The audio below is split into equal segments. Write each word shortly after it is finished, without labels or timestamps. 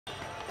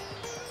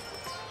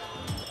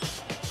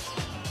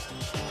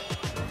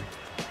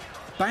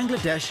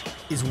Bangladesh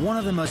is one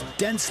of the most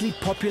densely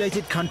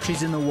populated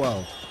countries in the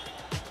world,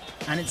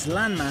 and its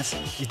landmass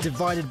is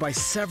divided by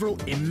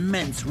several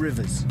immense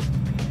rivers.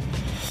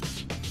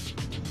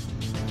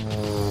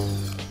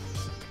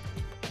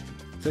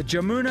 The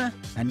Jamuna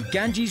and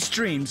Ganges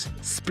streams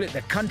split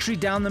the country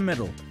down the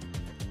middle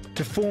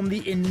to form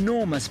the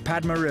enormous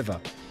Padma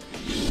River,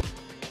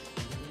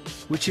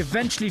 which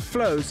eventually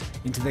flows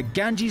into the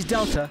Ganges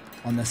Delta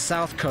on the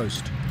south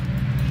coast.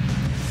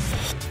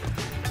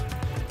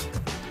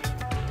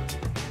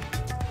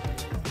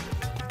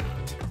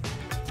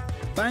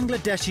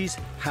 Bangladeshis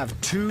have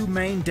two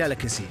main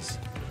delicacies,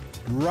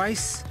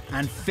 rice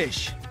and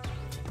fish,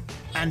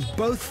 and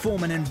both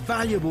form an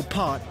invaluable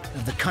part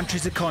of the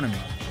country's economy.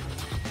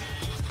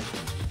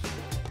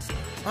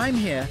 I'm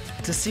here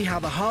to see how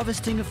the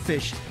harvesting of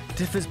fish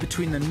differs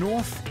between the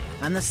north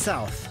and the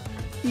south,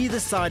 either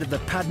side of the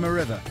Padma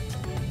River.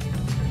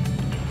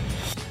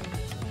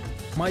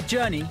 My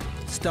journey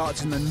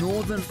starts in the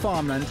northern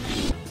farmland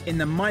in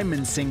the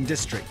Mymensingh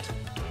district,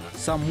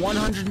 some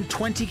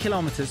 120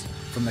 kilometers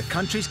from the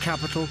country's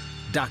capital,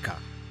 Dhaka.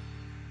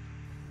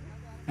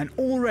 And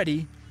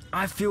already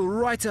I feel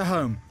right at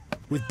home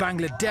with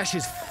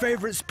Bangladesh's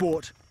favorite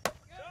sport,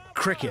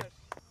 cricket.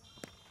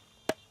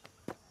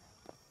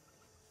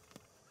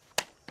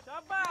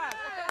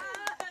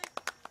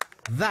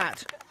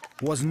 That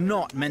was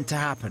not meant to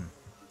happen.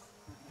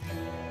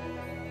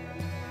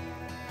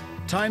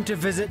 Time to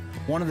visit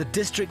one of the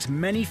district's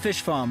many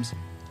fish farms,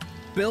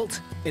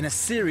 built in a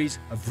series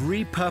of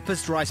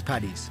repurposed rice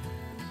paddies.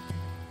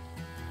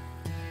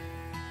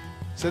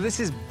 So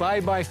this is Bye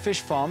Bye Fish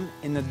Farm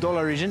in the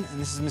Dola region,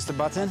 and this is Mr.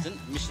 Button.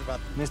 Mr.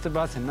 Button. Mr.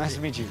 Button, nice to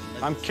meet you.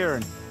 I'm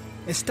Kiran.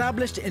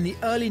 Established in the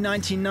early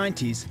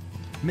 1990s,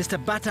 Mr.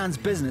 Button's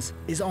business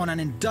is on an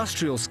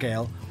industrial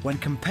scale when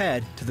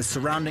compared to the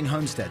surrounding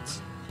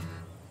homesteads.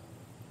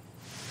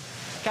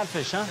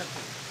 Catfish, huh?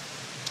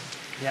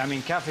 Yeah, I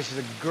mean, catfish is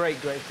a great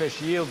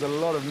fish. Yields a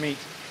lot of meat.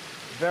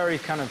 Very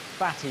kind of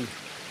fatty,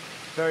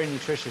 very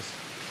nutritious.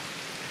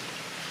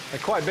 They're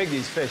quite big,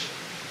 these fish.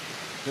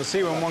 You'll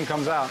see when one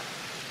comes out.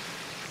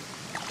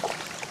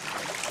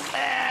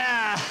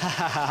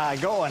 I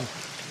got one.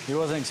 He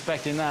wasn't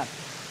expecting that.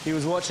 He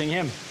was watching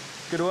him.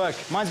 Good work.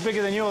 Mine's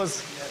bigger than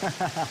yours.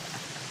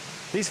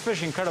 These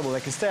fish are incredible. They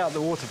can stay out of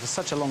the water for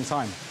such a long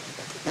time.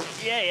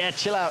 Yeah,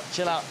 chill out,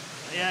 chill out.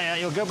 Yeah,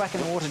 you'll go back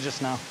in the water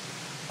just now.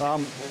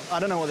 I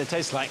don't know what they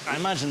taste like. I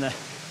imagine they're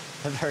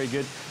very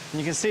good. And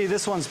you can see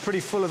this one's pretty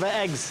full of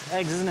eggs.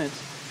 Eggs, isn't it?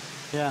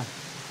 Yeah.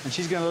 And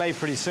she's going to lay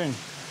pretty soon.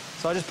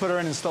 So I just put her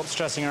in and stop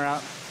stressing her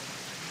out.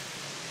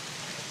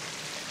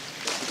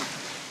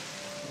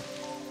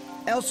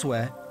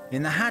 Elsewhere,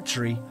 in the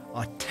hatchery,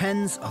 are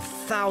tens of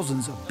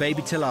thousands of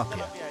baby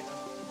tilapia.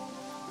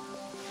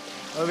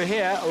 Over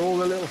here are all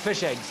the little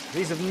fish eggs.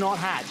 These have not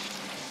hatched.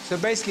 So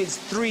basically it's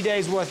 3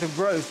 days worth of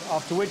growth,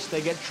 after which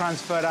they get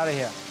transferred out of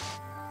here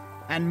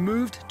and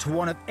moved to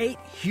one of 8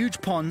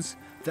 huge ponds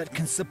that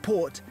can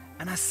support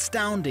an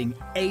astounding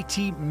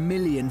 80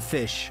 million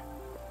fish,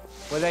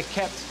 where they're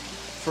kept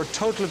for a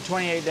total of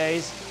 28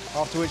 days,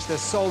 after which they're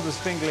sold as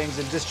fingerlings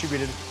and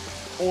distributed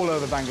all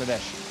over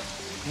Bangladesh.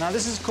 Now,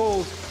 this is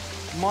called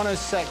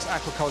monosex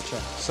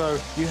aquaculture. So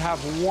you have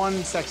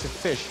one sex of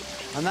fish,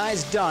 and that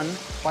is done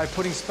by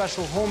putting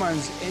special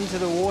hormones into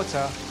the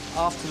water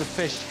after the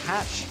fish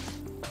hatch.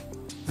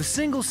 The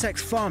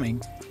single-sex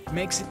farming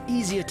makes it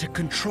easier to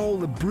control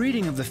the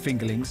breeding of the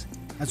fingerlings,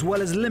 as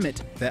well as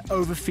limit their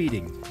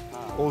overfeeding.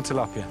 All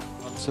tilapia.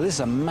 So this is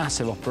a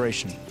massive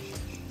operation.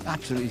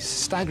 Absolutely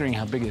staggering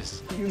how big it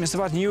is. Mr.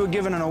 Button, you were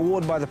given an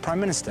award by the Prime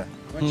Minister,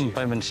 weren't you?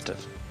 Prime Minister.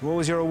 What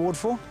was your award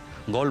for?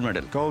 Gold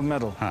medal. Gold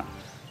medal. Huh.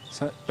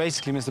 So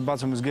basically, Mr.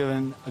 Button was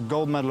given a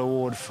gold medal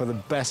award for the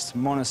best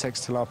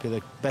monosex tilapia,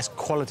 the best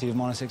quality of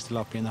monosex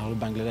tilapia in the whole of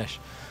Bangladesh.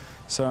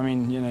 So, I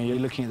mean, you know, you're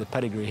looking at the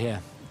pedigree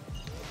here.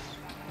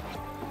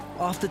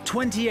 After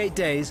 28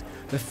 days,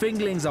 the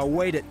fingerlings are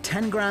weighed at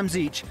 10 grams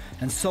each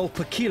and sold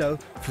per kilo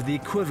for the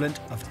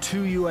equivalent of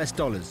 $2 US.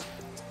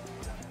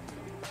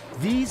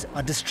 These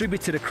are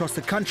distributed across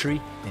the country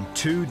in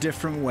 2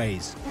 different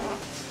ways.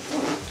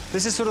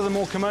 This is sort of the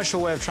more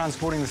commercial way of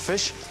transporting the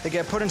fish. They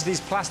get put into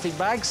these plastic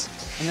bags,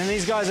 and then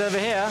these guys over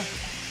here,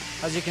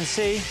 as you can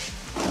see,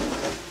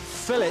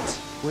 fill it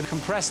with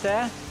compressed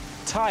air,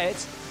 tie it,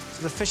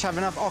 so the fish have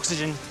enough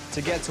oxygen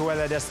to get to where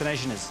their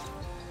destination is.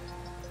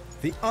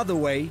 The other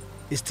way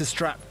is to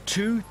strap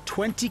 2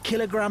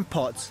 20-kilogram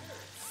pots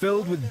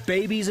filled with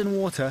babies and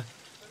water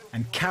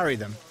and carry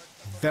them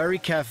very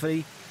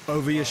carefully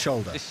over your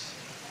shoulder.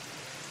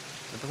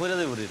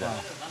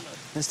 Wow.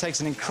 This takes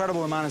an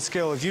incredible amount of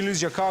skill. If you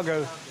lose your cargo,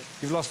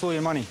 you've lost all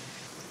your money.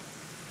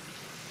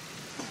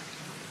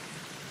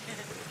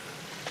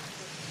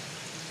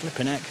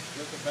 Flipping heck.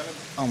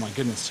 Oh my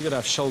goodness, you've got to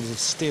have shoulders of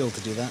steel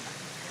to do that.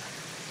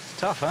 It's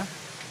tough, huh?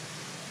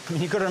 I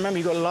mean, you've got to remember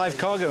you've got live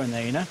cargo in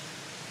there, you know?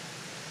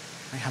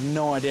 I have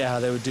no idea how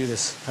they would do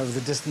this over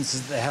the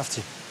distances that they have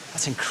to.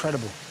 That's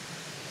incredible.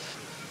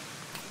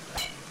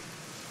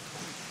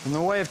 And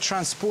the way of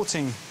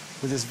transporting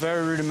with this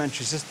very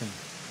rudimentary system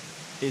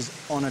is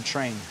on a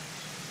train.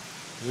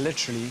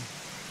 Literally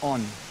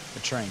on a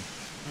train.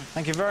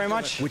 Thank you very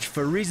much. Which,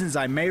 for reasons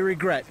I may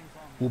regret,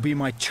 will be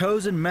my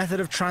chosen method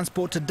of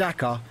transport to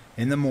Dakar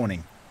in the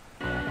morning.